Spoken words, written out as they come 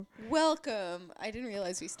Welcome. I didn't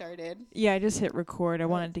realize we started. Yeah, I just hit record. I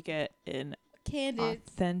wanted to get an Candid,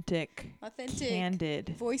 authentic,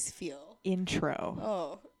 candid voice feel. intro.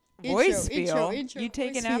 Oh, Voice feel? intro. You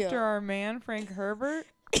taking after our man, Frank Herbert?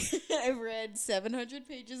 I've read 700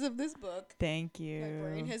 pages of this book. Thank you. My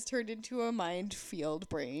brain has turned into a mind field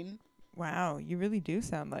brain. Wow, you really do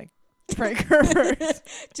sound like Frank Herbert.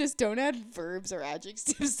 Just don't add verbs or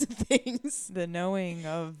adjectives to things. The knowing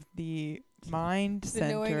of the mind The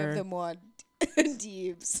knowing of the center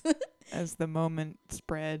Muad'Dibs as the moment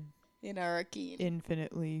spread in Arrakeen.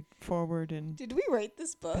 infinitely forward and Did we write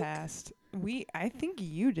this book? past. I think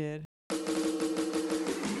you did.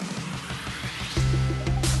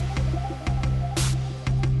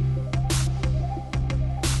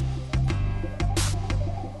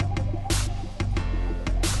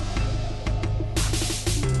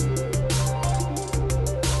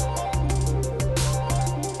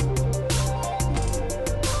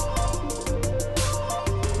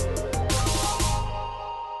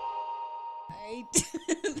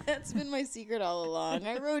 That's been my secret all along.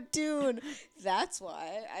 I wrote Dune. That's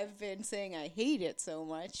why I've been saying I hate it so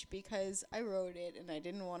much, because I wrote it and I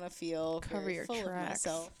didn't want to feel Cover very your full tracks.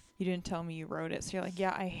 of myself. You didn't tell me you wrote it, so you're like,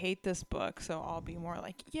 yeah, I hate this book, so I'll be more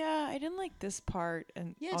like, yeah, I didn't like this part,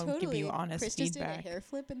 and Yeah, I'll totally. give you honest Chris feedback. just did a hair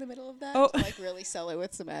flip in the middle of that Oh. to like really sell it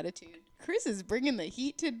with some attitude. Chris is bringing the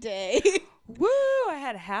heat today. Woo! I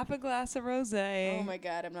had half a glass of rosé. Oh my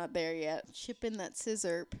god, I'm not there yet. Chip in that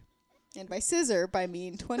scissor. And by scissor, I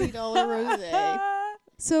mean $20 rosé.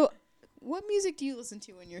 So, what music do you listen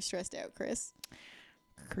to when you're stressed out, Chris?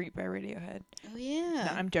 Creep by Radiohead. Oh yeah.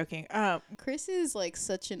 No, I'm joking. Chris is like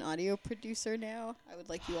such an audio producer now. I would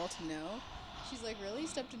like you all to know. She's like really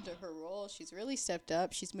stepped into her role. She's really stepped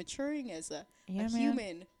up. She's maturing as a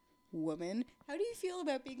human woman. How do you feel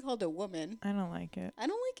about being called a woman? I don't like it. I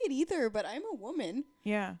don't like it either, but I'm a woman.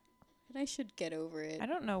 Yeah. And I should get over it. I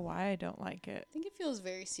don't know why I don't like it. I think it feels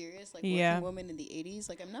very serious, like Yeah. working woman in the 80s.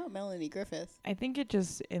 Like, I'm not Melanie Griffith. I think it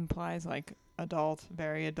just implies like adult,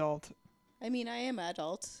 very adult. I mean, I am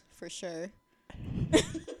adult, for sure.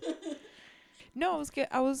 No, it was good.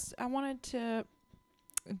 I wanted to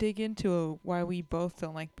dig into why we both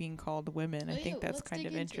don't like being called women. Oh, I yeah, think that's let's kind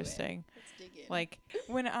dig of into interesting. Let's dig in. Like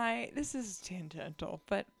when this is tangential,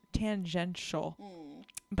 but tangential. Mm.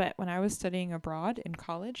 But when I was studying abroad in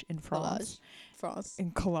college in France,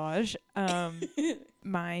 in collage,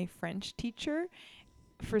 my French teacher,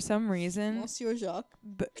 for some reason, Monsieur Jacques.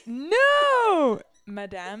 no,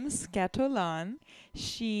 Madame Scatolan,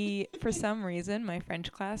 she, for some reason, my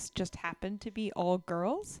French class just happened to be all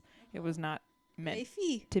girls. It was not meant Les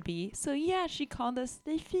filles. to be. So yeah, she called us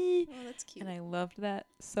les filles. Oh, that's cute. And I loved that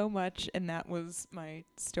so much, and that was my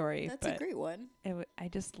story. That's but a great one. I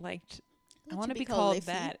just liked. I Like want to be les called filles.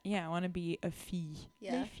 that. Yeah, I want to be a fille.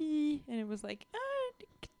 Yeah. Les filles. And it was like,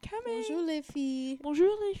 coming. Bonjour les filles. Bonjour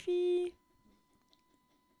les filles.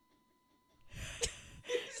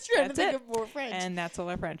 Just trying to That's think it. of more French. And that's all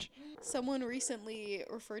our French. Someone recently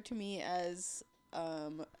referred to me as a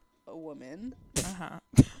woman. Uh-huh.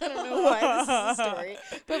 I don't know why this is a story,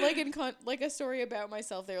 but like like a story about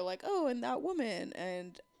myself. They were like, "Oh, and that woman,"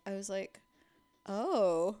 and I was like,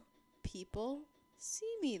 "Oh, people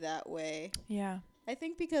see me that way." Yeah. I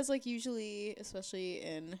think because like usually, especially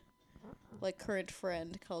in like current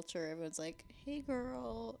friend culture, everyone's like, "Hey,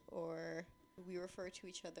 girl," or we refer to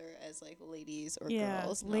each other as like ladies or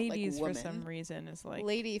girls, ladies not like for women. some reason is like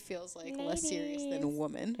Lady feels like less serious than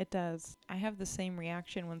woman. it does. I have the same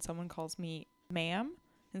reaction when someone calls me ma'am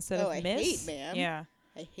instead Oh, of I miss. hate ma'am. Yeah,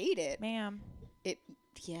 I hate it. ma'am.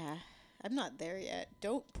 Yeah, I'm not there yet.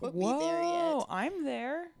 Don't put Whoa, me there yet. I'm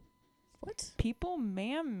there. What? People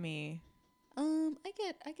ma'am me.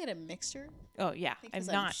 I get a mixture. Oh yeah, Because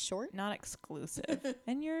I'm not short. not exclusive.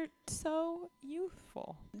 And you're so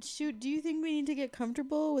youthful. Shoot, do you think we need to get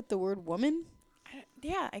comfortable with the word woman?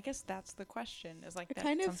 Yeah, I guess that's the question. Is like I that's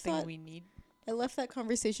kind of something thought- we need. I left that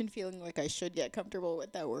conversation feeling like I should get comfortable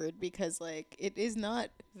with that word, because like it is not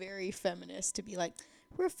very feminist to be like,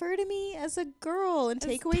 refer to me as a girl and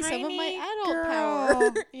take away some of my adult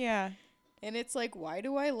power. Yeah. And it's like, why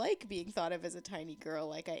do I like being thought of as a tiny girl?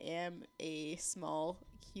 Like, I am a small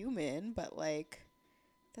human, but like,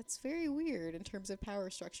 that's very weird in terms of power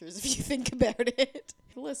structures if you think about it.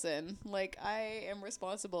 Listen, like, I am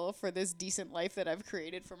responsible for this decent life that I've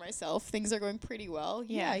created for myself. Things are going pretty well.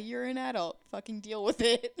 Yeah, you're an adult. Fucking deal with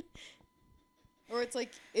it. Or it's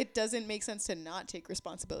like, it doesn't make sense to not take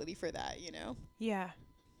responsibility for that, you know? Yeah.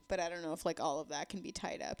 But I don't know if like all of that can be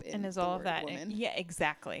tied up in And is the all of word that woman. yeah,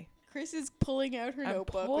 exactly. Chris is pulling out her I'm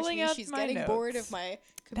notebook, which pulling means out she's my getting bored notes. of my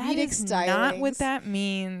That comedic is not what stylings. that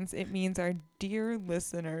means. It means our dear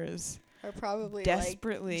listeners Are probably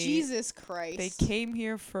desperately. like, Jesus Christ. They came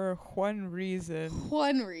here for one reason.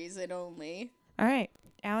 One reason only. All right,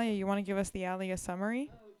 Alia, you want to give us the Alia summary?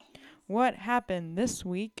 What happened this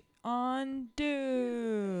week on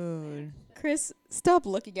Dune? Chris, stop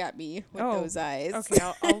looking at me with Oh, those eyes. Okay,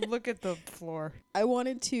 I'll look at the floor. I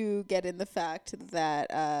wanted to get in the fact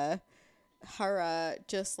that Hara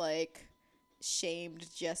just like shamed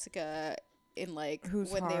Jessica in like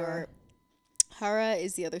Who's when they Hara? were. Hara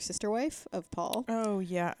is the other sister wife of Paul. Oh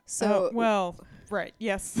yeah. So well, right,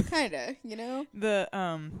 yes. kinda, you know? The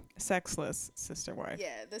sexless sister wife.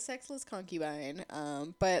 Yeah, the sexless concubine.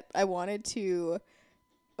 But I wanted to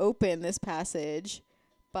open this passage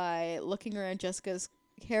by looking around Jessica's.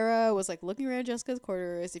 Hera was like looking around Jessica's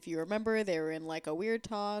quarters. If you remember, they were in like a weird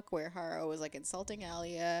talk where Hera was like insulting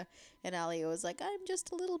Alia, and Alia was like, "I'm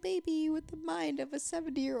just a little baby with the mind of a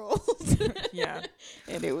 70-year-old." Yeah.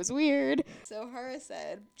 And it was weird. So Hera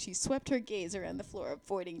said she swept her gaze around the floor,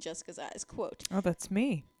 avoiding Jessica's eyes. Quote, Oh, that's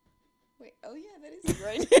me. "Wait, oh yeah, that is you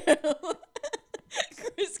right now."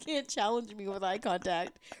 Chris can't challenge me with eye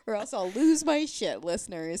contact, or else I'll lose my shit,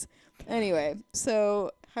 listeners. Anyway,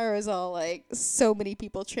 so Hera's all like, so many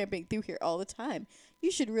people tramping through here all the time.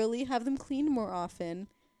 You should really have them cleaned more often.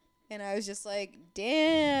 And I was just like,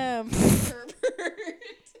 damn, pervert.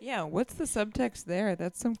 Yeah, what's the subtext there?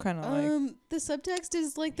 That's some kind of like. The subtext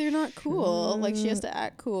is like they're not cool. Like she has to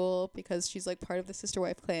act cool because she's like part of the sister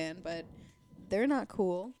wife clan, but they're not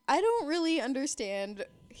cool. I don't really understand.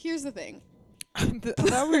 Here's the thing. I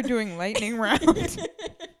thought we were doing lightning round.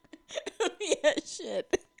 Yeah,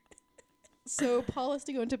 shit. So Paul has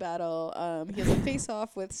to go into battle. He has a face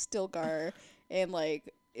off with Stilgar, and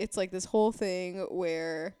like it's like this whole thing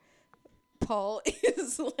where Paul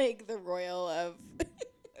is like the royal of.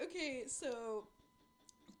 Okay, so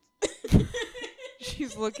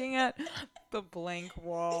She's looking at the blank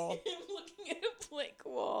wall. I'm looking at a blank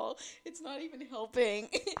wall. It's not even helping.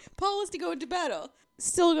 Paul has to go into battle.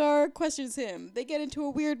 Stilgar questions him. They get into a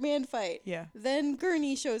weird man fight. Yeah. Then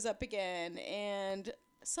Gurney shows up again, and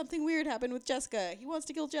something weird happened with Jessica. He wants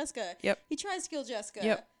to kill Jessica. Yep. He tries to kill Jessica.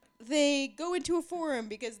 Yep. They go into a forum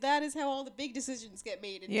because that is how all the big decisions get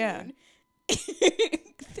made in Yeah. Dune.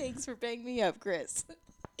 Thanks for banging me up, Chris.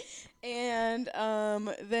 And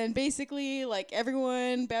then basically, like,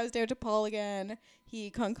 everyone bows down to Paul again. He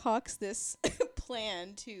concocts this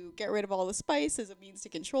plan to get rid of all the spice as a means to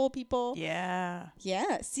control people. Yeah.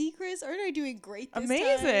 Yeah. See, Chris, aren't I doing great this time?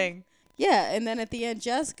 Amazing. Yeah, and then at the end,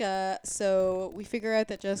 Jessica, so we figure out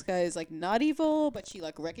that Jessica is, like, not evil, but she,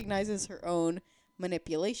 like, recognizes her own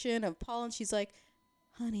manipulation of Paul, and she's like,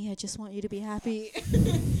 honey, I just want you to be happy.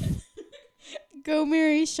 Go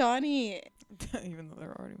marry Shawnee. Even though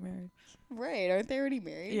they're already married. Right, aren't they already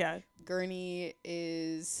married? Yeah. Gurney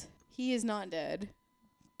he is not dead,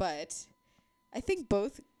 but I think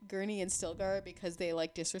both Gurney and Stilgar, because they,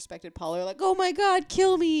 like, disrespected Paul, are like, oh my god,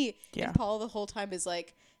 kill me! Yeah. And Paul the whole time is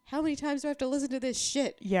like, how many times do I have to listen to this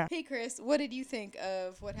shit? Yeah. Hey, Chris, what did you think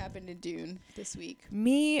of what happened in Dune this week?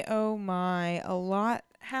 Me, oh my, a lot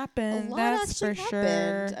happened. That's for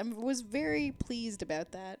sure. I was very pleased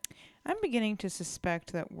about that. I'm beginning to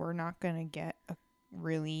suspect that we're not going to get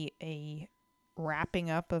a wrapping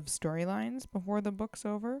up of storylines before the book's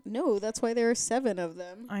over. No, that's why there are 7 of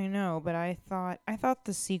them. I know, but I thought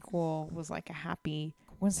the sequel was like a happy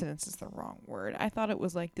coincidence is the wrong word. I thought it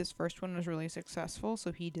was like this first one was really successful,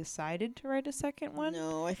 so he decided to write a second one.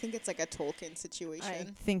 No, I think it's like a Tolkien situation. I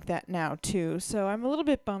think that now too. So I'm a little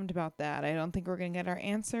bit bummed about that. I don't think we're going to get our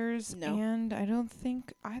answers. No. And I don't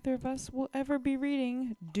think either of us will ever be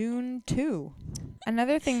reading Dune 2.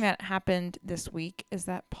 Another thing that happened this week is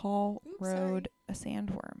that Paul rode a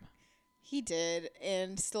sandworm. He did,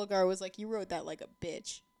 and Stilgar was like, you rode that like a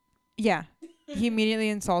bitch. Yeah. He immediately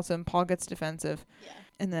insults him. Paul gets defensive. Yeah.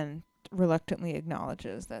 And then reluctantly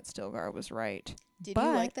acknowledges that Stilgar was right. Did you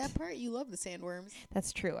like that part? You love the sandworms.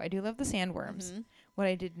 That's true. I do love the sandworms. Mhm. What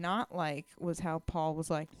I did not like was how Paul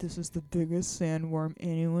was like, this is the biggest sandworm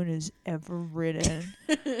anyone has ever ridden.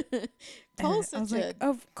 Paul's I was such like,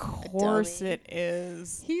 of course dummy. it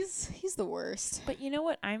is. He's the worst. But you know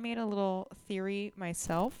what? I made a little theory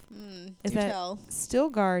myself. Is Do that tell.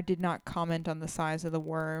 Stilgar did not comment on the size of the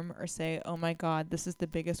worm or say, oh my god, this is the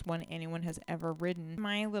biggest one anyone has ever ridden.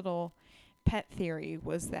 My little pet theory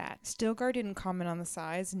was that Stilgar didn't comment on the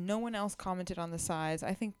size. No one else commented on the size.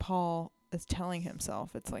 I think Paul is telling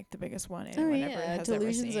himself it's like the biggest one anyone ever has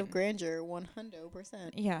delusions ever seen. of grandeur,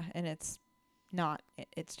 100%. Yeah, and it's not.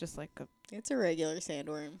 It's just like It's a regular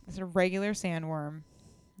sandworm. it's a regular sandworm.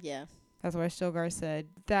 Yeah. That's why Stilgar said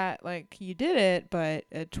that, like, you did it, but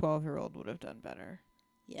a 12-year-old would have done better.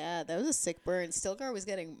 Yeah, that was a sick burn. Stilgar was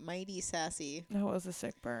getting mighty sassy. That was a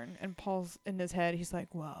sick burn. And Paul's in his head, he's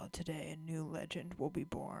like, well, today a new legend will be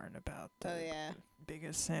born about the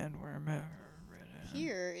biggest sandworm ever written.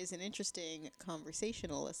 Here is an interesting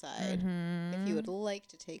conversational aside, Mm-hmm. if you would like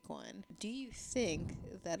to take one. Do you think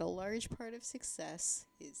that a large part of success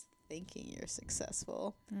is thinking you're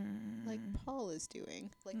successful, like Paul is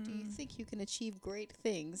doing? Like, do you think you can achieve great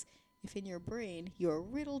things if in your brain you're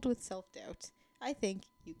riddled with self-doubt? I think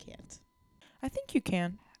you can't. I think you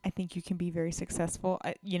can. I think you can be very successful.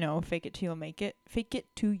 Fake it till you make it. Fake it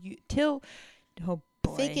till oh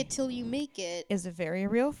boy. Fake it till you make it is a very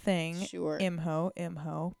real thing. Sure.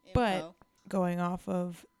 Imho. But going off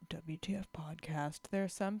of WTF podcast, there are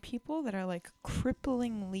some people that are like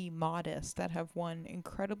cripplingly modest that have won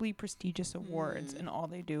incredibly prestigious awards, and all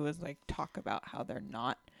they do is like talk about how they're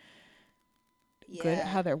not good,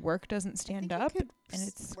 how their work doesn't stand up. And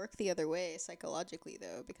it's work the other way psychologically,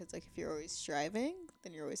 though, because like if you're always striving,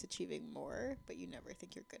 then you're always achieving more, but you never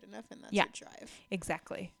think you're good enough, and that's your drive.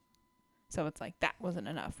 Exactly. So it's like, that wasn't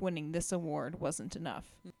enough. Winning this award wasn't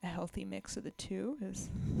enough. A healthy mix of the two is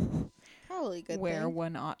probably a good where thing.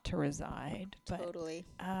 one ought to reside. Totally.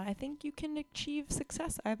 But I think you can achieve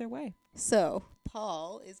success either way. So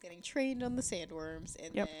Paul is getting trained on the sandworms,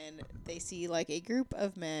 and then they see like a group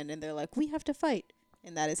of men, and they're like, we have to fight.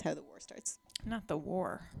 And that is how the war starts. Not the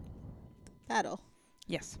war. Battle.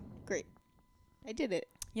 Yes. Great. I did it.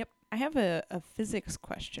 Yep. I have a physics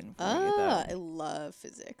question for you, though. I love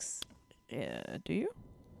physics. Do you?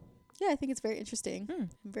 Yeah, I think it's very interesting. I'm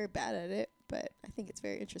very bad at it, but I think it's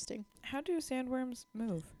very interesting. How do sandworms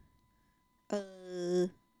move?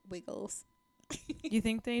 Wiggles. You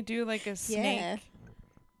think they do like a snake? Yeah.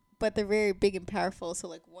 But they're very big and powerful, so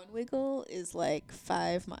like one wiggle is like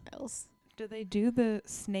 5 miles. Do they do the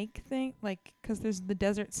snake thing? Like, because there's the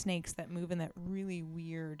desert snakes that move in that really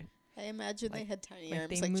weird... I imagine they had tiny arms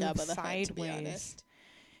they like move Jabba the Hutt, sideways. to be honest.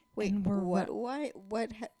 Wait,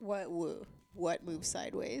 what moves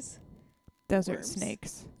sideways? Desert Worms.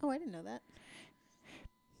 snakes. Oh, I didn't know that.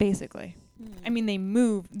 Basically. I mean, they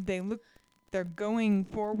move. They're going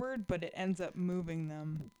forward, but it ends up moving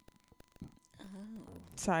them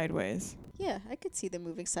sideways. Yeah, I could see them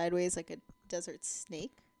moving sideways like a desert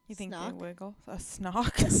snake. You think Snock? they wiggle? A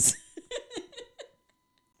snock?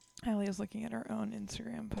 Allie is looking at her own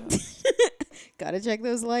Instagram post. Gotta check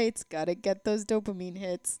those lights. Gotta get those dopamine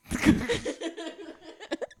hits.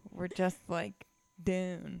 We're just like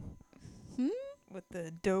Dune with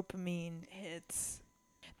the dopamine hits.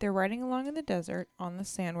 They're riding along in the desert on the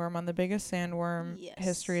sandworm, on the biggest sandworm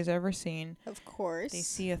history has ever seen. Of course. They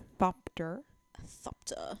see a thopter. A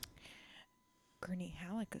thopter. Gurney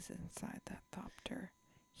Halleck is inside that thopter.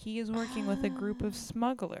 He is working with a group of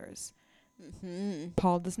smugglers.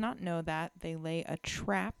 Paul does not know that. They lay a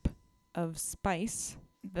trap of spice.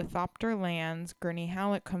 The thopter lands. Gurney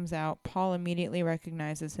Halleck comes out. Paul immediately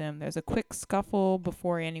recognizes him. There's a quick scuffle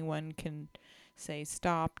before anyone can say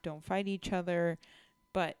stop, don't fight each other.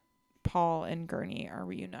 But Paul and Gurney are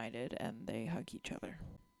reunited and they hug each other.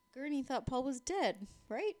 Gurney thought Paul was dead,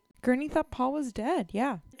 right? Gurney thought Paul was dead,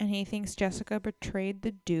 yeah. And he thinks Jessica betrayed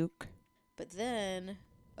the Duke. But then,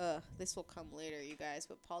 this will come later, you guys,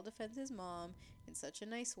 but Paul defends his mom in such a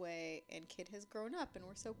nice way, and Kid has grown up, and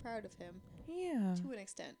we're so proud of him. Yeah. To an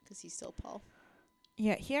extent, because he's still Paul.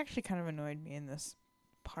 Yeah, he actually kind of annoyed me in this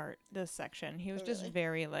section. He was just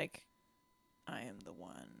very like, I am the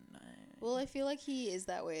one. Well, I feel like he is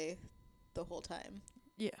that way the whole time.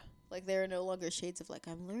 Yeah. Like, there are no longer shades of, like,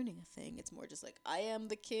 I'm learning a thing. It's more just like, I am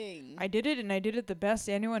the king. I did it, and I did it the best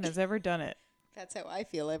anyone has ever done it. That's how I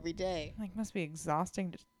feel every day. Like, must be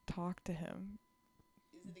exhausting to talk to him.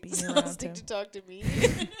 Is it exhausting to talk to me?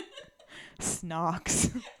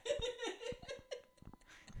 Snocks.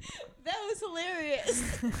 That was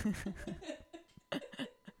hilarious.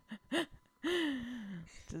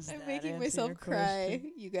 I'm making myself cry,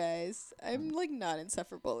 you guys. I'm like not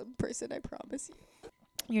insufferable in person, I promise you.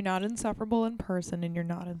 You're not insufferable in person, and you're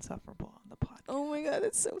not insufferable on the podcast. Oh my god,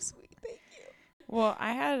 that's so sweet. Thank you. Well,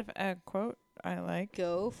 I have a quote I like.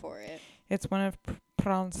 Go for it. It's one of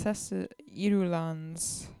Princess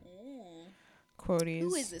Irulan's quotes.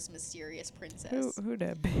 Who is this mysterious princess? Who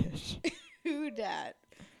that bitch? Who dat?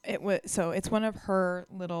 It's one of her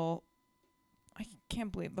little. I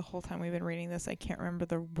can't believe the whole time we've been reading this, I can't remember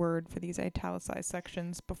the word for these italicized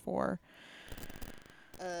sections before.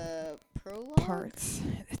 Prologue? Parts.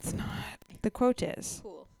 It's not. The quote is,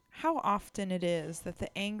 cool. How often it is that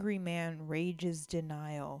the angry man rages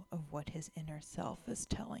denial of what his inner self is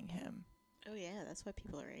telling him. Oh, yeah, that's why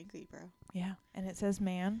people are angry, bro. Yeah, and it says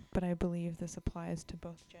man, but I believe this applies to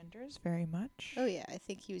both genders very much. Oh, yeah, I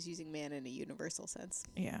think he was using man in a universal sense.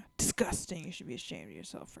 Yeah, disgusting. You should be ashamed of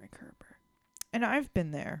yourself, Frank Herbert. And I've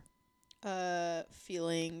been there.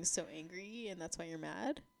 Feeling so angry, and that's why you're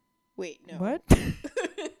mad? Wait, no. What?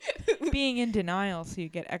 Being in denial so you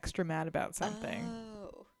get extra mad about something.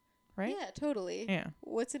 Oh. Right? Yeah, totally. Yeah.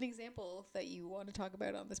 What's an example that you want to talk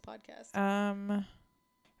about on this podcast?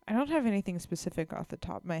 I don't have anything specific off the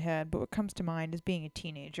top of my head, but what comes to mind is being a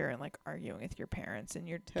teenager and like arguing with your parents, and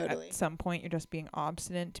you're Totally. at some point you're just being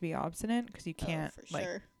obstinate to be obstinate because you can't for like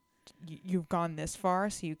sure. you've gone this far,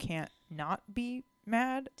 so you can't not be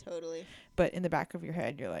mad. Totally. But in the back of your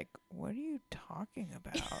head, you're like, "What are you talking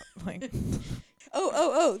about?" Like,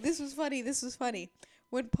 oh, this was funny.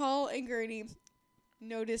 When Paul and Gurney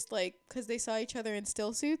noticed, like, because they saw each other in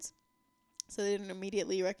still suits, so they didn't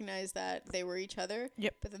immediately recognize that they were each other.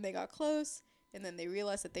 Yep. But then they got close, and then they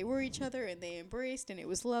realized that they were each other, and they embraced, and it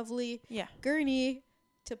was lovely. yeah. Gurney,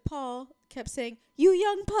 to Paul, kept saying, "You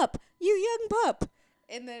young pup, you young pup."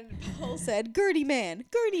 And then Paul said, "Gertie man,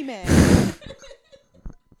 Gertie man."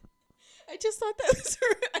 I just thought that was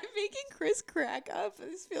I'm making Chris crack up.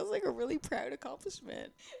 This feels like a really proud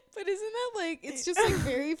accomplishment. But isn't that like, it's just like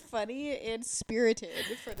very funny and spirited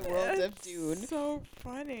for the world of Dune. So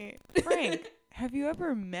funny. Frank, have you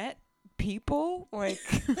ever met people? Like,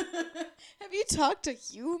 Have you talked to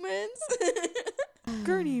humans?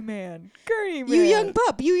 Gurney man. Gurney man. You young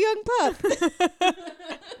pup, you young pup.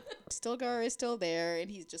 Stilgar is still there, and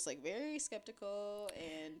he's just like very skeptical,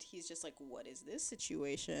 and he's just like, what is this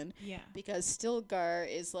situation? Yeah. Because Stilgar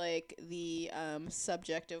is like the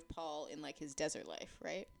subject of Paul in like his desert life,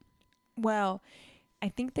 right? Well, I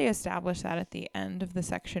think they established that at the end of the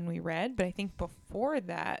section we read, but I think before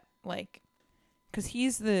that, like, because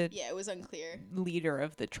he's the Yeah, it was unclear. leader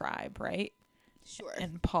of the tribe, right? Sure.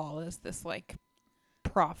 And Paul is this, like,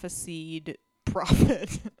 prophesied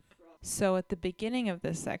prophet. So at the beginning of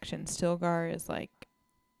this section, Stilgar is like,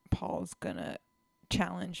 Paul's gonna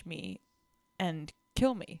challenge me and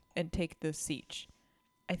kill me and take the siege.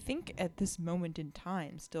 I think at this moment in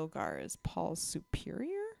time, Stilgar is Paul's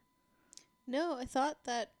superior. No, I thought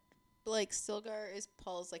that like Stilgar is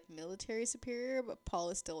Paul's like military superior, but Paul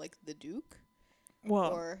is still like the Duke.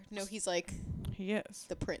 Well, Or no, he's like he is.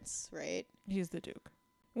 the prince, right? He's the Duke.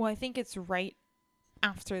 Well, I think it's right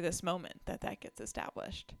after this moment that gets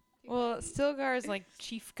established. Well, Stilgar is like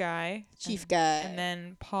chief guy. Chief guy. And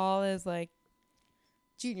then Paul is like,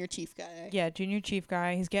 Junior chief guy. yeah, junior chief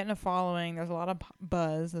guy. He's getting a following. There's a lot of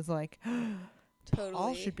buzz. It's like, Totally.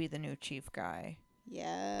 Paul should be the new chief guy.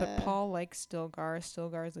 Yeah. But Paul likes Stilgar.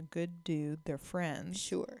 Stilgar is a good dude. They're friends.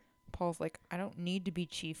 Sure. Paul's like, I don't need to be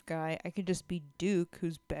chief guy. I could just be Duke,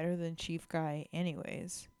 who's better than chief guy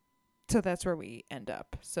anyways. So that's where we end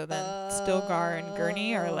up. So then Stilgar and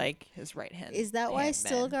Gurney are like his right hand. Is that why man.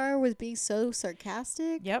 Stilgar was being so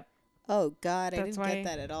sarcastic? Yep. Oh God, I That's didn't why- get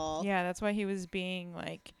that at all. Yeah, that's why he was being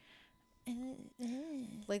like,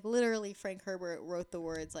 Like literally, Frank Herbert wrote the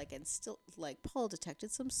words like, and still like Paul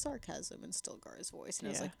detected some sarcasm in Stilgar's voice, and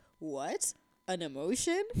I was Yeah. like, what? An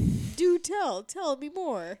emotion? Do tell me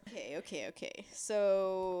more. Okay.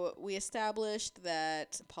 So we established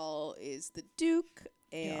that Paul is the Duke,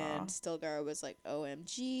 and Yeah. Stilgar was like,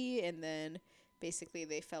 OMG, and then basically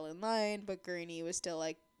they fell in line, but Gurney was still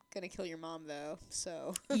like, gonna kill your mom though,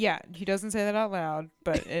 so. yeah, he doesn't say that out loud,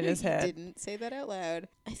 but in his He head. didn't say that out loud.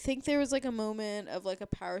 I think there was like a moment of like a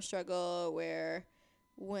power struggle where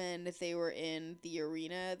when they were in the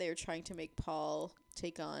arena, they were trying to make Paul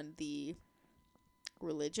take on the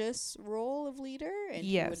religious role of leader, and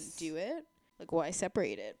he wouldn't Yes. do it. Like, why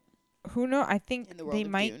separate it? Who know? I think In the world they of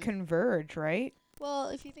might Dune. converge, right? Well,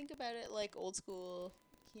 if you think about it, like old school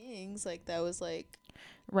kings, like that was like,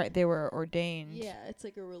 Right, they were ordained. yeah, it's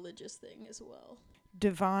like a religious thing as well.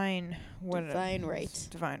 Divine. Divine right.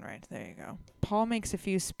 Divine right. There you go. Paul makes a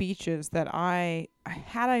few speeches that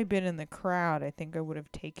had I been in the crowd, I think I would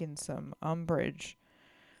have taken some umbrage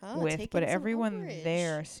with, taking but some everyone umbrage.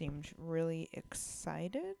 there seemed really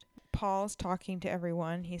excited. Paul's talking to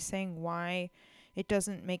everyone. He's saying why it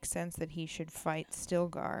doesn't make sense that he should fight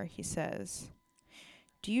Stilgar. He says,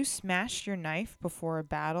 "Do you smash your knife before a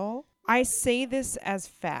battle? I say this as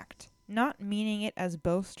fact, not meaning it as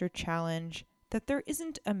boast or challenge, that there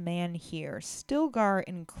isn't a man here, Stilgar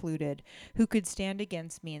included, who could stand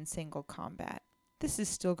against me in single combat. This is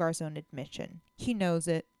Stilgar's own admission. He knows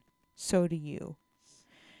it. So do you.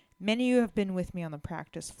 Many of you have been with me on the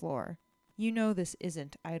practice floor. You know this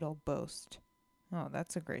isn't idle boast." Oh,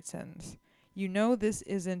 that's a great sentence. You know this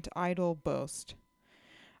isn't idle boast.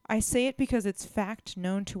 I say it because it's fact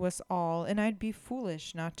known to us all, and I'd be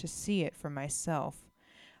foolish not to see it for myself.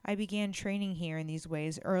 I began training here in these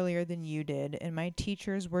ways earlier than you did, and my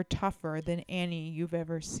teachers were tougher than any you've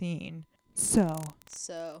ever seen. So,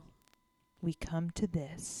 So, we come to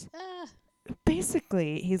this. ah,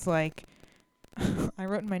 Basically, he's like, I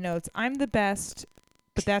wrote in my notes, I'm the best,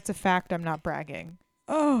 but that's a fact, I'm not bragging.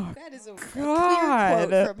 Oh, that is a God. clear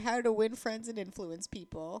quote from How to Win Friends and Influence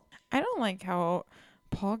People. I don't like how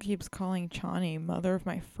Paul keeps calling Chani mother of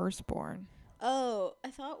my firstborn. Oh, I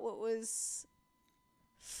thought what was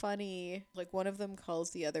funny, like one of them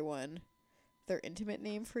calls the other one their intimate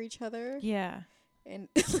name for each other. Yeah. And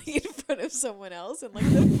like in front of someone else, and like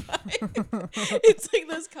the vibe, it's like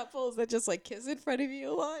those couples that just like kiss in front of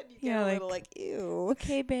you a lot. And you get a little like, ew.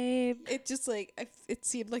 Okay, babe. It just like it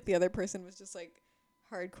seemed like the other person was just like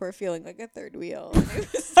hardcore feeling like a third wheel. And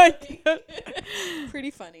it was like,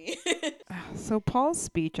 pretty funny. So Paul's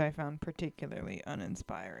speech I found particularly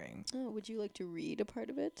uninspiring. Oh, would you like to read a part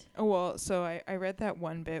of it? Oh, well, so I read that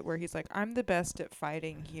one bit where he's like, I'm the best at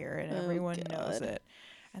fighting here, and everyone knows God. it.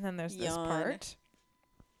 And then there's Yawn. this part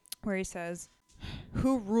where he says,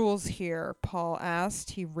 who rules here? Paul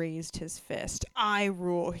asked. He raised his fist. I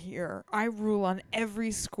rule here. I rule on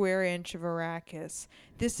every square inch of Arrakis.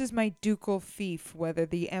 This is my ducal fief, whether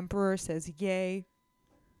the emperor says yay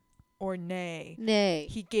or nay. Nay.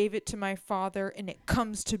 He gave it to my father, and it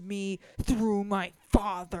comes to me through my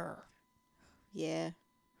father. Yeah.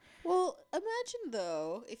 Well, imagine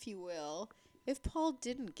though, if you will, if Paul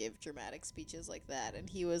didn't give dramatic speeches like that and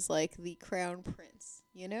he was like the crown prince,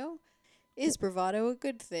 you know? Is bravado a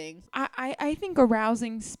good thing? I think a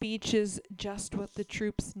rousing speech is just what the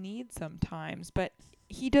troops need sometimes, but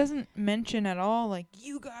he doesn't mention at all, like,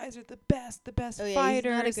 you guys are the best fighters. He's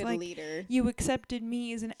not a good like, leader. you accepted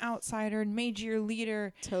me as an outsider and made you your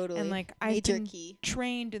leader. Totally. And, like, Major I've been key.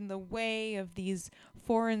 trained in the way of these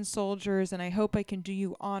foreign soldiers, and I hope I can do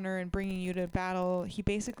you honor in bringing you to battle. He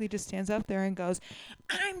basically just stands up there and goes,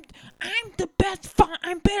 I'm the best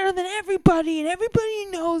I'm better than everybody, and everybody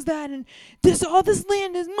knows that, and all this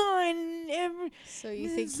land is mine, and So you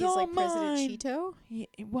think it's he's all like President mine. Cheeto? Yeah,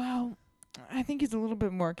 well, I think he's a little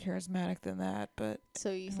bit more charismatic than that, but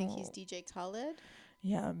So you think he's Oh. DJ Khaled?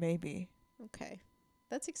 yeah, maybe. Okay.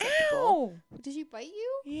 That's acceptable. Ow! Did he bite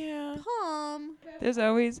you? Yeah. Palm. There's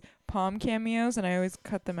always Palm cameos, and I always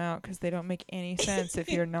cut them out because they don't make any sense if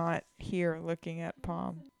you're not here looking at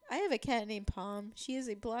Palm. I have a cat named Palm. She is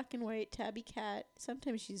a black and white tabby cat.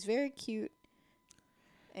 Sometimes she's very cute.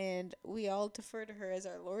 And we all defer to her as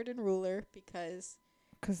our lord and ruler because...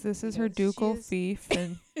 Because this is You her know, she ducal is- fief,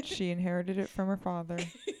 and she inherited it from her father.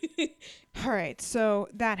 All right, so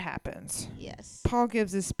that happens. Yes. Paul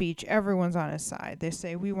gives his speech. Everyone's on his side. They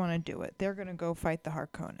say, we want to do it. They're going to go fight the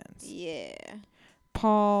Harkonnens. Yeah.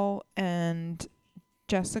 Paul and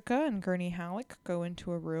Jessica and Gurney Halleck go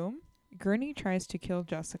into a room. Gurney tries to kill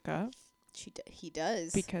Jessica He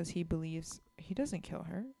does. because he believes he doesn't kill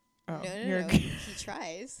her. Oh, No. He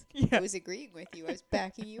tries. Yeah. I was agreeing with you. I was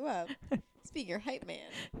backing you up. He's being your hype man.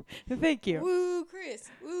 Thank you. Woo, Chris.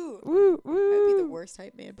 Woo. Woo, woo. I'd be the worst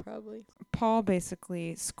hype man, probably. Paul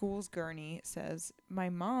basically schools Gurney, says, my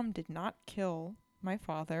mom did not kill my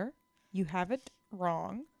father. You have it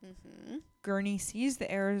wrong. Mm-hmm. Gurney sees the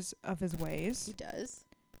errors of his He ways does.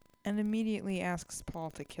 and immediately asks Paul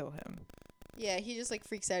to kill him. Yeah, he just like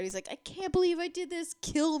freaks out. He's like, I can't believe I did this.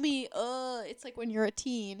 Kill me. It's like when you're a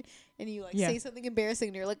teen and you like Yeah. say something embarrassing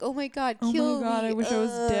and you're like, oh my God, Oh kill my God, me. I wish I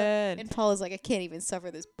was dead. And Paul is like, I can't even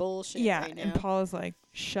suffer this bullshit Yeah, right now. and Paul is like,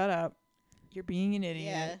 shut up. You're being an idiot.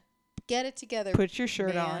 Yeah. Get it together. Put your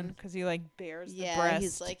shirt man. on, because he like bears the Yeah, breast.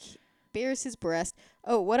 he's like, bears his breast.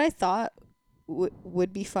 Oh, what I thought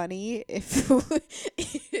would be funny if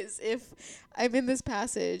is if I'm in this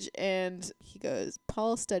passage and he goes,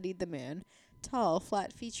 Paul studied the man, tall,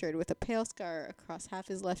 flat-featured, with a pale scar across half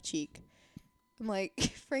his left cheek. I'm like,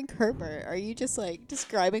 Frank Herbert, are you just like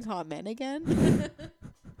describing hot men again?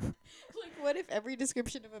 Like, what if every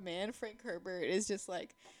description of a man, Frank Herbert, is just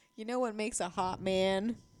like, you know what makes a hot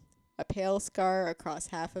man? A pale scar across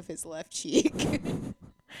half of his left cheek.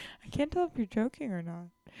 I can't tell if you're joking or not.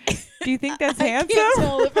 Do you think that's I handsome? can't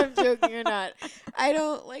tell if I'm joking or not. I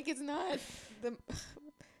don't like. It's not the.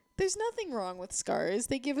 There's nothing wrong with scars.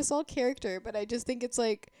 They give us all character, but I just think it's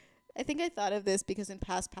like. I think I thought of this because in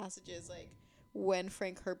past passages, like when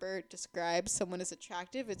Frank Herbert describes someone as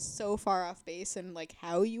attractive, it's so far off base and like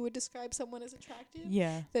how you would describe someone as attractive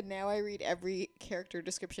Yeah. that now I read every character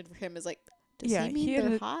description for him as like. Does Yeah, he mean they're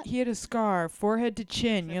had hot? he had a scar, forehead to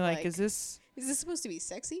chin. And You're like, like- is this... Is this supposed to be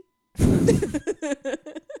sexy?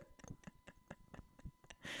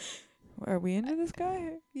 Are we into this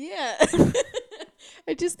guy? Yeah.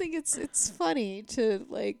 I just think it's funny to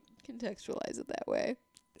like contextualize it that way.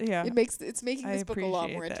 Yeah. It's making I this book a lot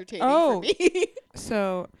appreciate more that. entertaining Oh. for me.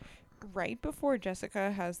 So, right before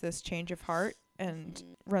Jessica has this change of heart and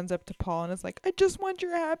runs up to Paul and is like, I just want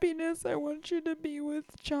your happiness. I want you to be with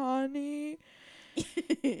Johnny.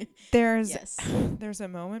 There's Yes. there's a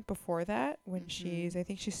moment before that when Mhm. I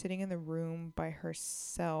think she's sitting in the room by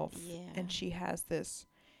herself Yeah. and she has this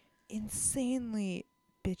insanely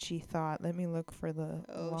bitchy thought. Let me look for the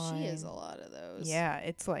Oh, line. she has a lot of those. Yeah,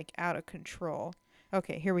 it's like out of control.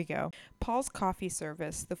 Okay, here we go. Paul's coffee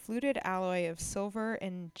service, the fluted alloy of silver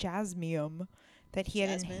and jasmium that he had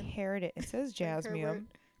Jasmine? inherited. It says Frank Herbert? jasmium.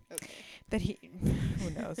 Okay. That he, who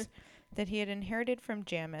knows, that he had inherited from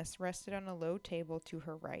Jamis rested on a low table to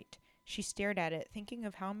her right. She stared at it, thinking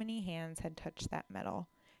of how many hands had touched that metal.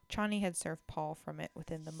 Chani had served Paul from it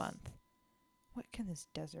within the month. What can this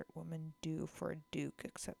desert woman do for a duke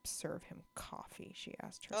except serve him coffee? She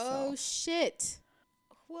asked herself. Oh shit.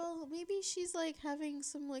 Well, maybe she's like having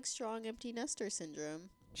some like strong empty nester syndrome.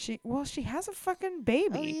 She has a fucking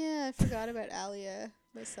baby. Oh yeah, I forgot about Alia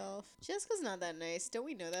myself. Jessica's not that nice. Don't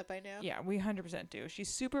we know that by now? Yeah, we 100% do. She's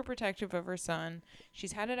super protective of her son.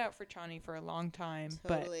 She's had it out for Chani for a long time,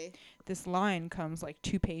 Totally. but this line comes like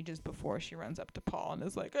 2 pages before she runs up to Paul and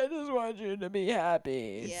is like, I just want you to be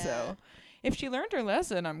happy. Yeah. So if she learned her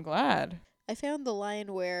lesson, I'm glad. I found the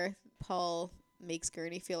line where Paul makes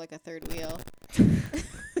Gurney feel like a third wheel.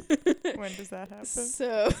 When does that happen?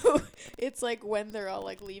 So it's like when they're all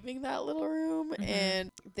like leaving that little room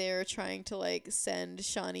and they're trying to like send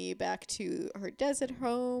Shani back to her desert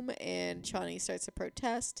home, and Shani starts to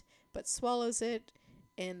protest but swallows it,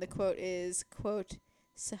 and the quote is, quote,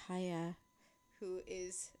 Sahaya, who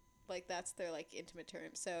is like, that's their like intimate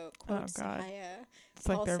term. So quote, Sahaya, It's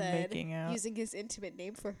like Paul they're said, making out. using his intimate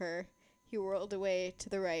name for her. He whirled away to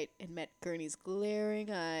the right and met Gurney's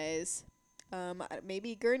glaring eyes.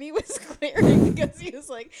 Maybe Gurney was glaring because he was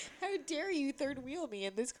like, how dare you third wheel me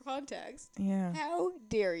in this context? Yeah. How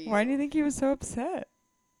dare you? Why do you think he was so upset?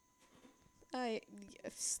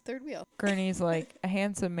 Third wheel. Gurney's like, a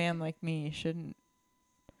handsome man like me shouldn't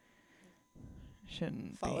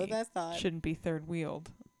Follow be that thought. shouldn't be third wheeled.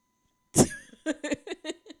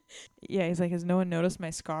 Yeah, he's like, has no one noticed my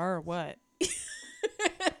scar or what?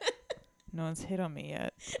 No one's hit on me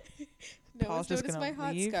yet. No Paul's one's just noticed my gonna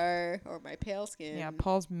hot leave? scar or my pale skin. Yeah,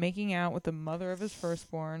 Paul's making out with the mother of his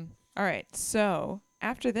firstborn. All right, so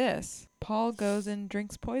after this, Paul goes and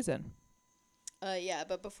drinks poison. Yeah,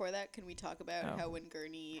 but before that, can we talk about Oh. how when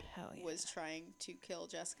Gurney Hell yeah. was trying to kill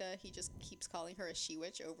Jessica, he just keeps calling her a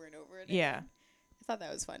she-witch over and over again? Yeah. I thought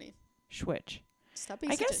that was funny. Schwitch. Stop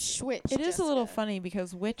being I such a guess schwitch, It is a little Jessica. funny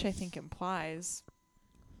because witch, I think, implies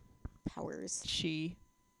Powers. she.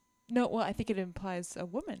 No, well, I think it implies a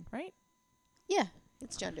woman, right? Yeah,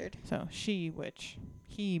 it's gendered. So she, witch,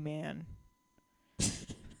 he, man.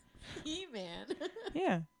 He-Man.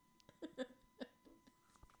 Yeah.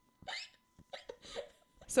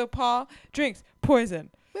 So Paul drinks poison.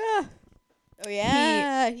 Ah. Oh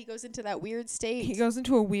yeah, he goes into that weird state. He goes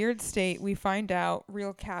into a weird state. We find out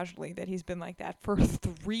real casually that he's been like that for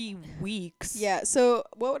 3 weeks. Yeah, so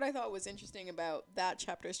what I thought was interesting about that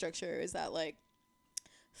chapter structure is that, like,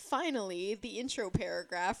 finally the intro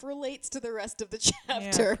paragraph relates to the rest of the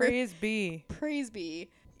chapter. Yeah, praise be. Praise be.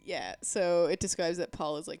 Yeah, so it describes that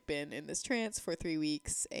Paul has, like, been in this trance for 3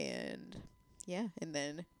 weeks, and yeah, and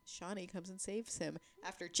then Shani comes and saves him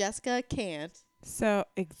after Jessica can't. So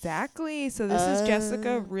exactly. So this is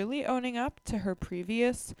Jessica really owning up to her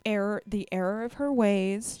previous error, the error of her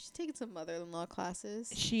ways. She's taking some mother-in-law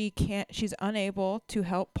classes. She's unable to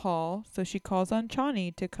help Paul, so she calls on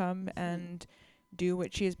Chani to come and do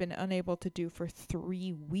what she has been unable to do for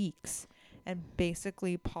 3 weeks. And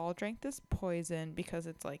basically Paul drank this poison because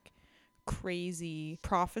it's like crazy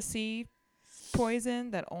prophecy poison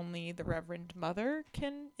that only the Reverend Mother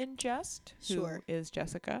can ingest, who is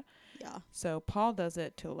Jessica. Yeah. So Paul does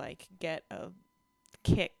it to like get a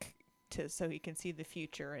kick so he can see the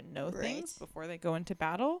future and know things before they go into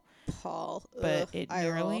battle. Paul. But it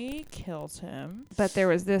nearly kills him. But there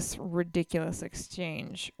was this ridiculous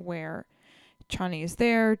exchange where Chani is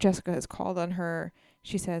there. Jessica has called on her.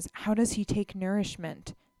 She says, "How does he take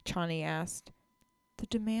nourishment?" Chani asked. "The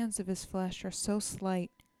demands of his flesh are so slight.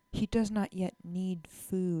 He does not yet need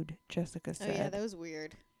food," Jessica said. Oh yeah, that was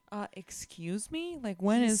weird. Excuse me? Like,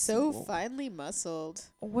 when He's is so finely muscled.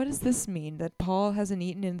 What does this mean? That Paul hasn't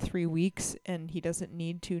eaten in 3 weeks and he doesn't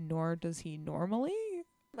need to, nor does he normally?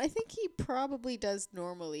 I think he probably does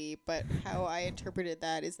normally, but how I interpreted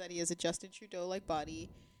that is that he has a Justin Trudeau-like body,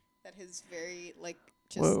 that has very, like,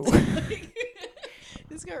 just... Whoa. like,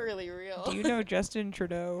 this got really real. Do you know Justin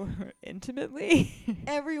Trudeau intimately?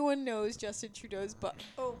 Everyone knows Justin Trudeau's butt.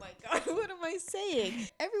 Oh my god, what am I saying?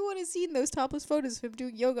 Everyone has seen those topless photos of him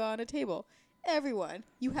doing yoga on a table. Everyone.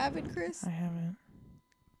 You haven't, Chris? I haven't.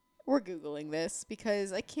 We're Googling this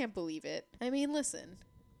because I can't believe it. I mean, listen.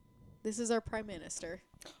 This is our prime minister.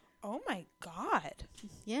 Oh my god.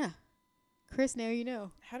 Yeah. Chris, now you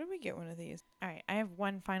know. How do we get one of these? All right, I have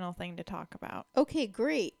one final thing to talk about. Okay,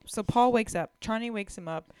 great. So Paul wakes up. Chani wakes him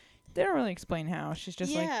up. They don't really explain how. She's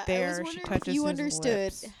just like there. She touches if you his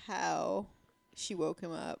understood lips. how she woke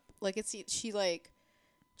him up. Like, she like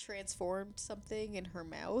transformed something in her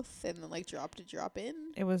mouth and then like dropped a drop in.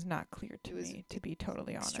 It was not clear to It was me, to be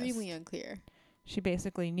totally honest. Extremely unclear. She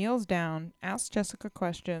basically kneels down, asks Jessica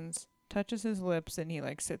questions, touches his lips, and he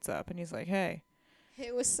like sits up and he's like, "Hey."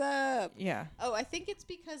 Hey, what's up? Yeah. Oh, I think it's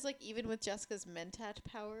because like even with Jessica's mentat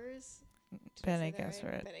powers, Bene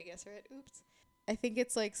Gesserit. Bene Gesserit. Oops. I think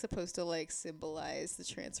it's like supposed to like symbolize the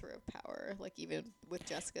transfer of power. Like even with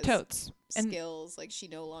Jessica's Totes. skills, like she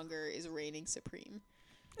no longer is reigning supreme.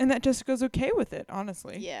 And that Jessica's okay with it,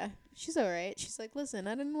 honestly. Yeah, she's all right. She's like, listen,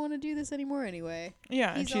 I didn't want to do this anymore anyway.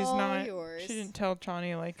 Yeah, and He's she's all not. yours. She didn't tell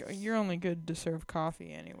Chani like you're only good to serve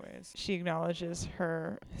coffee, anyways. She acknowledges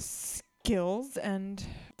her skills and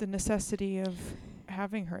the necessity of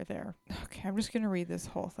having her there. Okay, I'm just gonna read this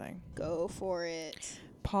whole thing. Go for it.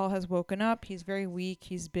 Paul has woken up. He's very weak.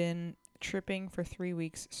 He's been tripping for 3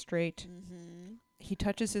 weeks straight. Mm-hmm. He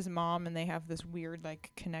touches his mom, and they have this weird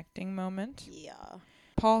like connecting moment. Yeah.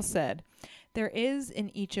 Paul said, "There is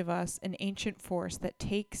in each of us an ancient force that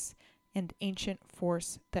takes and ancient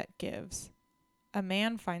force that gives. A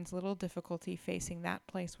man finds little difficulty facing that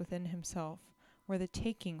place within himself where the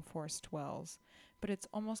taking force dwells, but it's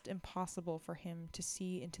almost impossible for him to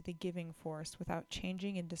see into the giving force without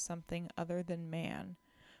changing into something other than man.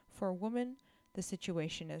 For a woman, the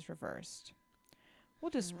situation is reversed." We'll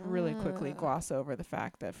just really quickly gloss over the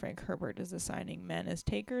fact that Frank Herbert is assigning men as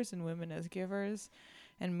takers and women as givers,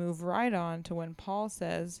 and move right on to when Paul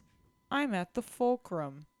says, "I'm at the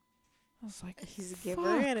fulcrum." I was like, He's a giver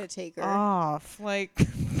and a taker. off. Like,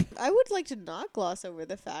 I would like to not gloss over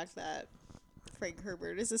the fact that Frank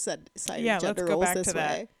Herbert is assigning Yeah, gender let's go roles back this to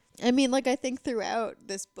that. way. I mean, like, I think throughout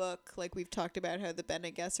this book, like, we've talked about how the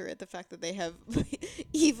Bene Gesserit, the fact that they have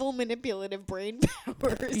evil, manipulative brain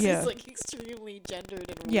powers Yeah. is, like, extremely gendered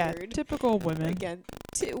and yeah, weird. typical women. Again,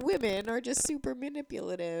 women are just super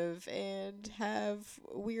manipulative and have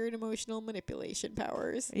weird emotional manipulation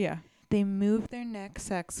powers. Yeah. They move their neck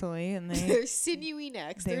sexily, and they Their sinewy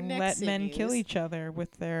necks, they their neck let men sinews. kill each other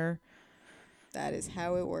with their That is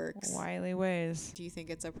how it works. wily ways. Do you think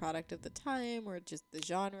it's a product of the time or just the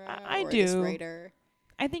genre I or this do. writer?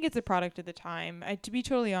 I think it's a product of the time. To be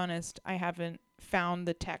totally honest, I haven't found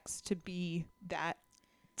the text to be that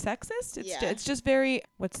sexist. It's just very,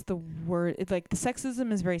 what's the word? It's like the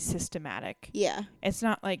sexism is very systematic. Yeah. It's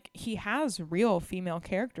not like he has real female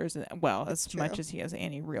characters, well, That's as much true. as he has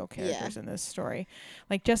any real characters in this story.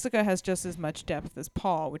 Like Jessica has just as much depth as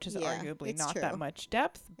Paul, which is Yeah, arguably it's not true. that much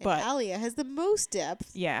depth. And But Alia has the most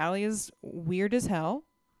depth. yeah, Allie is weird as hell.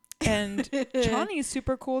 And Chani is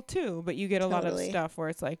super cool too, but you get a lot of Totally. stuff where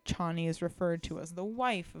it's like Chani is referred to as the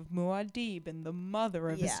wife of Muad'Dib and the mother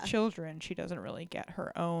of his Yeah. children. She doesn't really get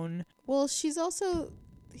her own. Well, she's also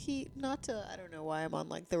I don't know why I'm on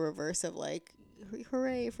like the reverse of like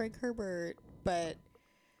hooray Frank Herbert, but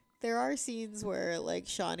there are scenes where like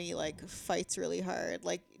Shawnee like fights really hard.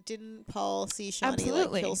 Like didn't Paul see Shawnee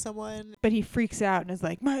Absolutely. like kill someone? But he freaks out and is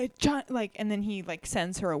like, my John, like, and then he like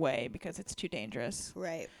sends her away because it's too dangerous.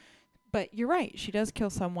 Right. But you're right. She does kill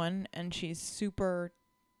someone, and she's super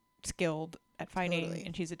skilled at fighting, Totally.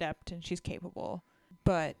 and she's adept, and she's capable.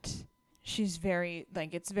 But she's very,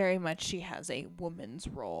 like, it's very much she has a woman's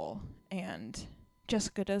role, and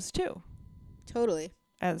Jessica does too, Totally.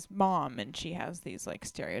 as mom, and she has these, like,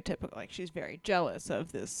 stereotypical, like, she's very jealous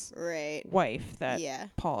of this Right. wife that Yeah.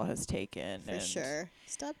 Paul has taken. For and sure.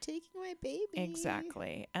 Stop taking my baby.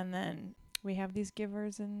 Exactly. And then we have these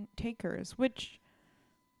givers and takers, which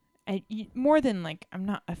more than like, I'm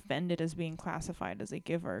not offended as being classified as a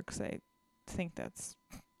giver because I think that's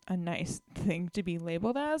a nice thing to be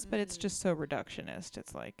labeled as, but it's Mhm. just so reductionist.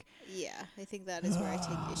 It's like, Yeah, I think that is where I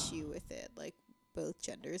take issue with it. Like, both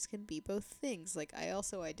genders can be both things. Like, I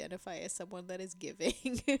also identify as someone that is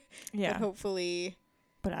giving. yeah. But hopefully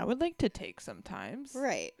But I would like to take sometimes.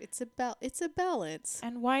 Right. It's a balance.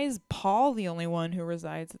 And why is Paul the only one who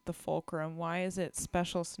resides at the fulcrum? Why is it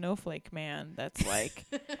Special Snowflake Man that's like,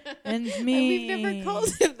 and me? And we've never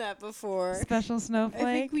called him that before. Special I Snowflake?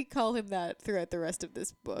 think we call him that throughout the rest of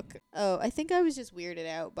this book. Oh, I think I was just weirded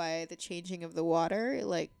out by the changing of the water.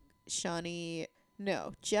 Like,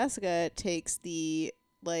 Jessica takes the,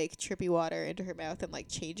 like, trippy water into her mouth and, like,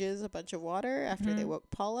 changes a bunch of water after they woke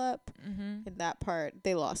Paul up. Mm-hmm. In that part,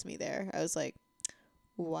 they lost me there. I was like,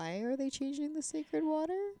 why are they changing the sacred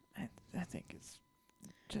water? I think it's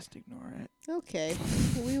just ignore it. Okay,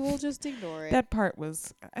 we will just ignore it. That part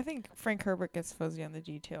was, I think Frank Herbert gets fuzzy on the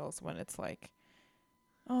details when it's like,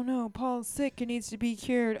 oh no, Paul's sick and needs to be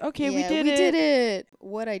cured. Okay, yeah, we did it.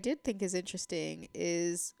 What I did think is interesting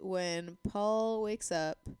is when Paul wakes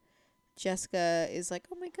up, Jessica is like,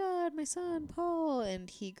 oh my god, my son, Paul. And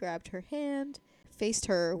he grabbed her hand, faced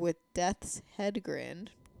her with death's head grin.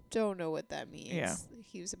 Don't know what that means. Yeah.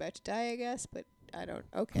 He was about to die, I guess, but I don't.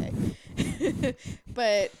 Okay.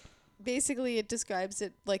 But basically it describes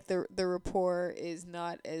it like the rapport is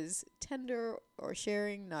not as tender or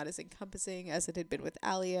sharing, not as encompassing as it had been with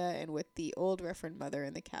Alia and with the old Reverend Mother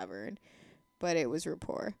in the cavern, but it was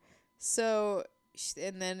rapport. So,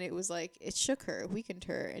 and then it was like, it shook her, weakened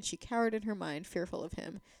her, and she cowered in her mind, fearful of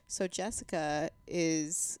him. So Jessica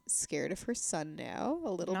is scared of her son now,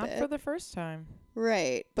 a little bit. Not for the first time.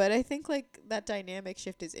 Right. But I think, like, that dynamic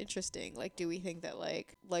shift is interesting. Like, do we think that,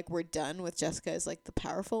 like we're done with Jessica as, like, the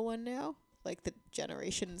powerful one now? Like, the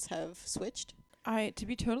generations have switched? To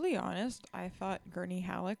be totally honest, I thought Gurney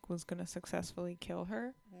Halleck was going to successfully kill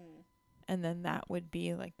her. And then that would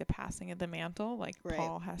be, like, the passing of the mantle. Like, Right.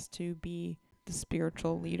 Paul has to be the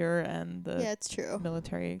spiritual leader and the Yeah, it's true.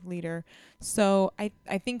 military leader. So I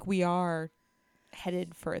think we are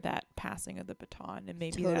headed for that passing of the baton, and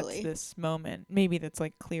maybe Totally. that's this moment. Maybe that's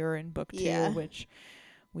like clearer in book 2, Yeah. which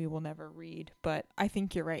we will never read. But I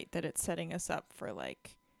think you're right that it's setting us up for,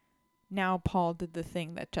 like, now Paul did the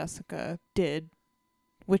thing that Jessica did,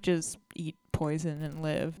 which is eat poison and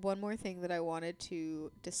live. One more thing that I wanted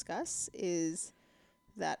to discuss is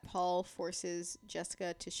that Paul forces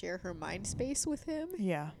Jessica to share her mind space with him,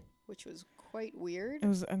 Yeah, which was quite weird. it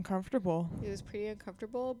was uncomfortable. It was pretty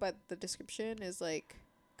uncomfortable, but the description is, like,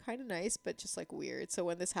 kind of nice, but just, like, weird. So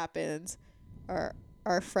when this happens, our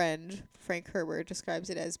friend Frank Herbert describes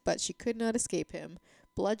it as, but she could not escape him,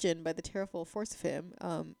 bludgeoned by the terrible force of him.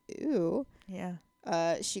 Ew. Yeah.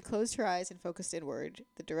 She closed her eyes and focused inward,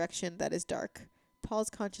 the direction that is dark. Paul's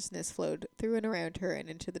consciousness flowed through and around her and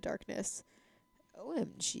into the darkness.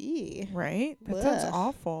 OMG. Right? That sounds Ugh.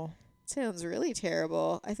 awful. Sounds really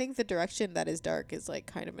terrible. I think the direction that is dark is, like,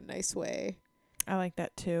 kind of a nice way I like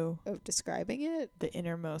that too. of describing it. The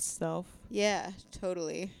innermost self. Yeah,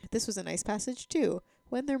 totally. This was a nice passage too,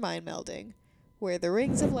 when they're mind melding, where the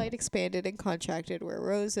rings of light expanded and contracted, where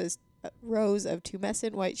rows of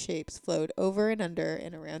tumescent white shapes flowed over and under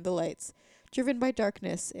and around the lights, driven by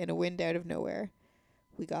darkness and a wind out of nowhere.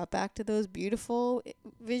 We got back to those beautiful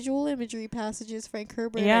visual imagery passages, Frank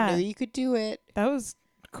Herbert. Yeah. I knew you could do it. That was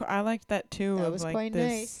I liked that too. That of was like quite this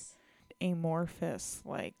nice. amorphous,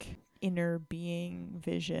 like, inner being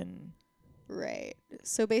vision. Right.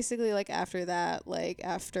 So basically, like, after that, like,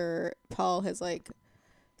 after Paul has, like,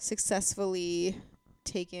 successfully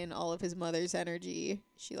taken all of his mother's energy,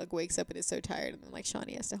 she, like, wakes up and is so tired, and then, like,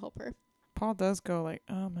 Shawnee has to help her. Paul does go like,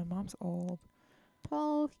 oh, my mom's old.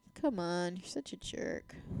 Paul, come on, you're such a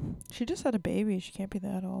jerk. She just had a baby. She can't be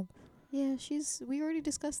that old. Yeah, we already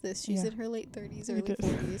discussed this. She's Yeah. in her late 30s, We early did.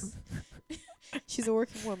 40s. She's a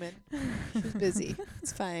working woman. She's busy.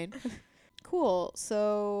 It's fine. Cool.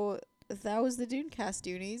 So that was the Dunecast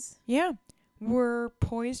Doonies. Yeah. We're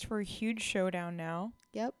poised for a huge showdown now.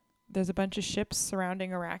 Yep. There's a bunch of ships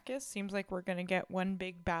surrounding Arrakis. Seems like we're going to get one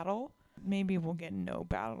big battle. Maybe we'll get no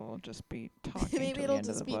battle. It'll just be talking Maybe till it'll the end of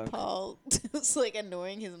just the be book. Paul just, like,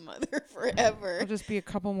 annoying his mother forever. It'll just be a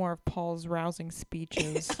couple more of Paul's rousing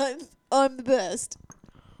speeches. I'm the best.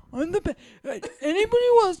 I'm the best. Anybody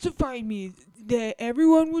who wants to fight me, that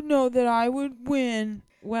everyone would know that I would win.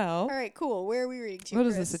 Well, All right, cool. Where are we reading to, what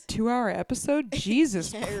is Chris? this, a 2-hour episode?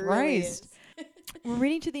 Jesus Yeah, it really Christ. is. We're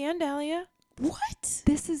reading to the end, Alia. What?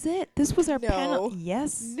 This is it. This was our No. panel.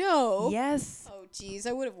 Yes. No. Yes. Oh, jeez.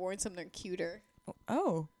 I would have worn something cuter.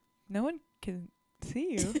 Oh, no one can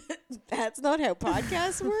see you. That's not how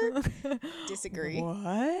podcasts work. Disagree.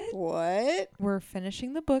 What? What? We're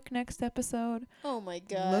finishing the book next episode. Oh, my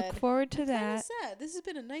God. Look forward to Kinda that. sad. This has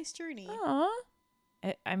been a nice journey. Aw.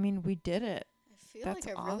 I mean, we did it. I feel That's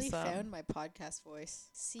like I've really awesome. found my podcast voice.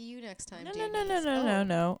 See you next time, No. Daniels.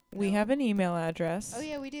 Oh. We No. have an email address. Oh,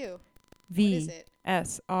 yeah, we do. is it?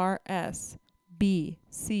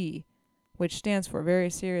 VSRSBC, which stands for Very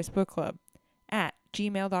Serious Book Club, at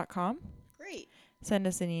gmail.com. Great. Send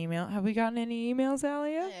us an email. Have we gotten any emails, I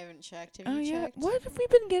Alia? haven't checked. Have Oh, you yeah. checked? What have we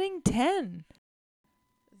been getting? 10.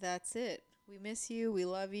 That's it. We miss you. We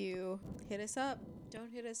love you. Hit us up.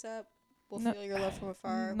 Don't hit us up. We'll No. feel your love from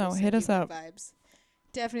afar. No, We'll hit send us you good up. vibes.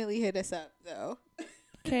 Definitely hit us up, though.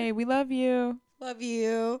 Okay, we love you. Love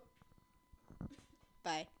you.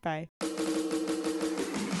 Bye. Bye.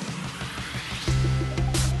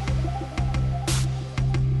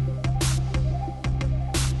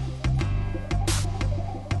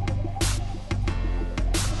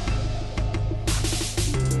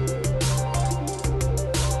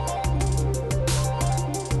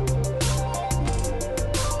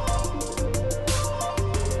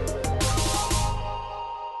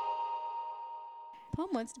 Palm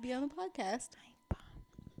wants to be on the podcast.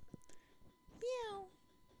 Meow.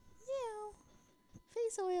 Meow.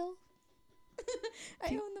 Face oil. I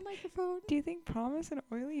own the microphone. Do you think Palm has an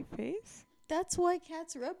oily face? That's why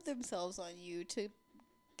cats rub themselves on you, to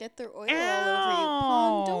get their oil all over you.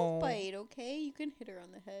 Palm, Ow. don't bite, okay? You can hit her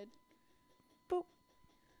on the head. Boop.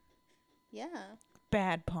 Yeah.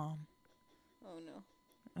 Bad Palm. Oh no.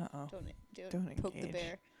 Uh-oh. Don't poke the engage.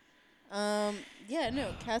 bear. Yeah,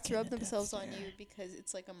 no, cats Get rub a death themselves on stare. you because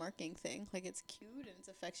it's like a marking thing. Like, it's cute and it's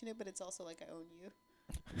affectionate, but it's also like, I own you.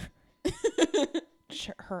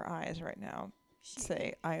 Her eyes right now She-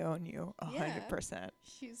 say, I own you Yeah. 100%.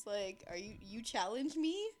 She's like, "Are you challenge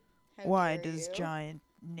me? How Why dare does you? giant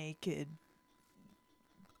naked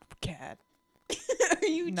cat Are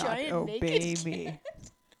you not giant obey naked me? cat?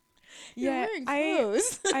 You're Yeah, wearing I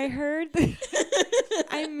clothes. I heard that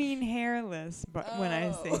I mean hairless, but when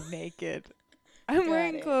I say Oh. naked, I'm Got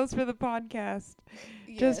wearing it. clothes for the podcast.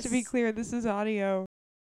 Just to be Yes. clear, this is audio.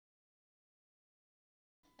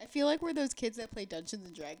 I feel like we're those kids that play Dungeons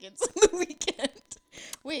and Dragons on the weekend.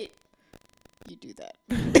 Wait, you do that.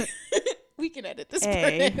 We can edit this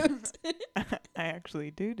A. part out. I actually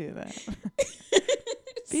do that.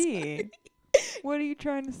 B, what are you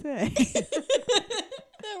trying to say?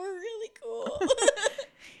 That were really cool.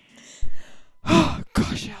 Oh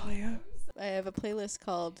gosh, Alia. I have a playlist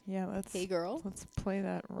called Yeah, let's Hey Girl. play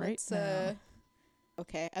that right Let's, now.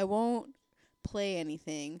 Okay, I won't play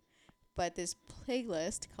anything, but this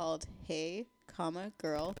playlist called Hey, comma,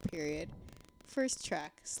 Girl, period. First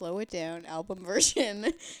track, Slow It Down, album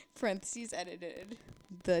version, parentheses edited,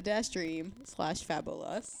 The Dash Dream /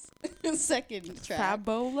 Fabulous. Second track,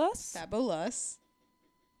 Fabulous? Fabulous.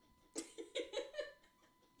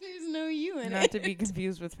 There's no you in Not it. to be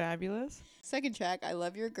confused with fabulous. Second track, I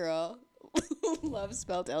Love Your Girl. Love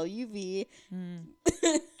spelled Luv.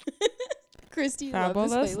 Christy loved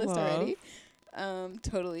this Fabulous playlist Love. already.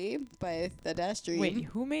 Totally, by The Dash Dream. Wait,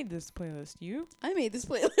 who made this playlist? You? I made this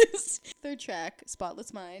playlist. Third track,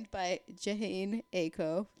 Spotless Mind by Jahane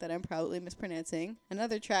Aiko, that I'm probably mispronouncing.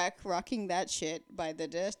 Another track, Rocking That Shit by The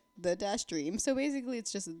Dash Dream. So basically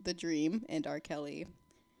it's just The Dream and R. Kelly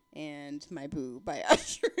and My Boo by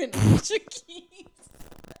Usher and Alicia Keys.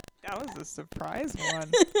 That was a surprise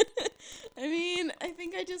one. I mean, I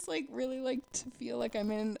think I just really like to feel like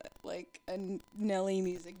I'm in like a Nelly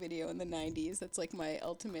music video in the 90s. That's like my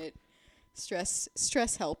ultimate stress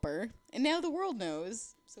helper. And now the world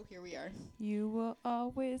knows. So here we are. You will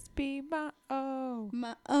always be my oh,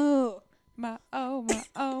 My oh. my oh, my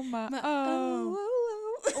oh, my, My oh.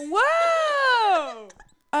 oh. Whoa!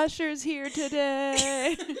 Usher's here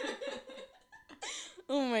today.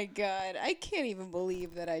 Oh my god. I can't even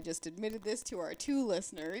believe that I just admitted this to our 2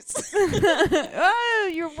 listeners.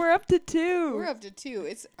 Oh, we're up to 2. We're up to 2.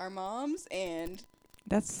 It's our moms and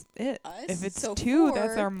That's it. us. If it's So 2,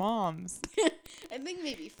 that's 4. our moms. I think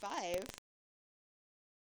maybe 5.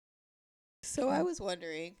 So I was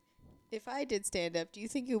wondering, if I did stand up, do you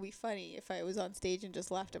think it would be funny if I was on stage and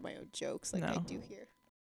just laughed at my own jokes like I No. do here?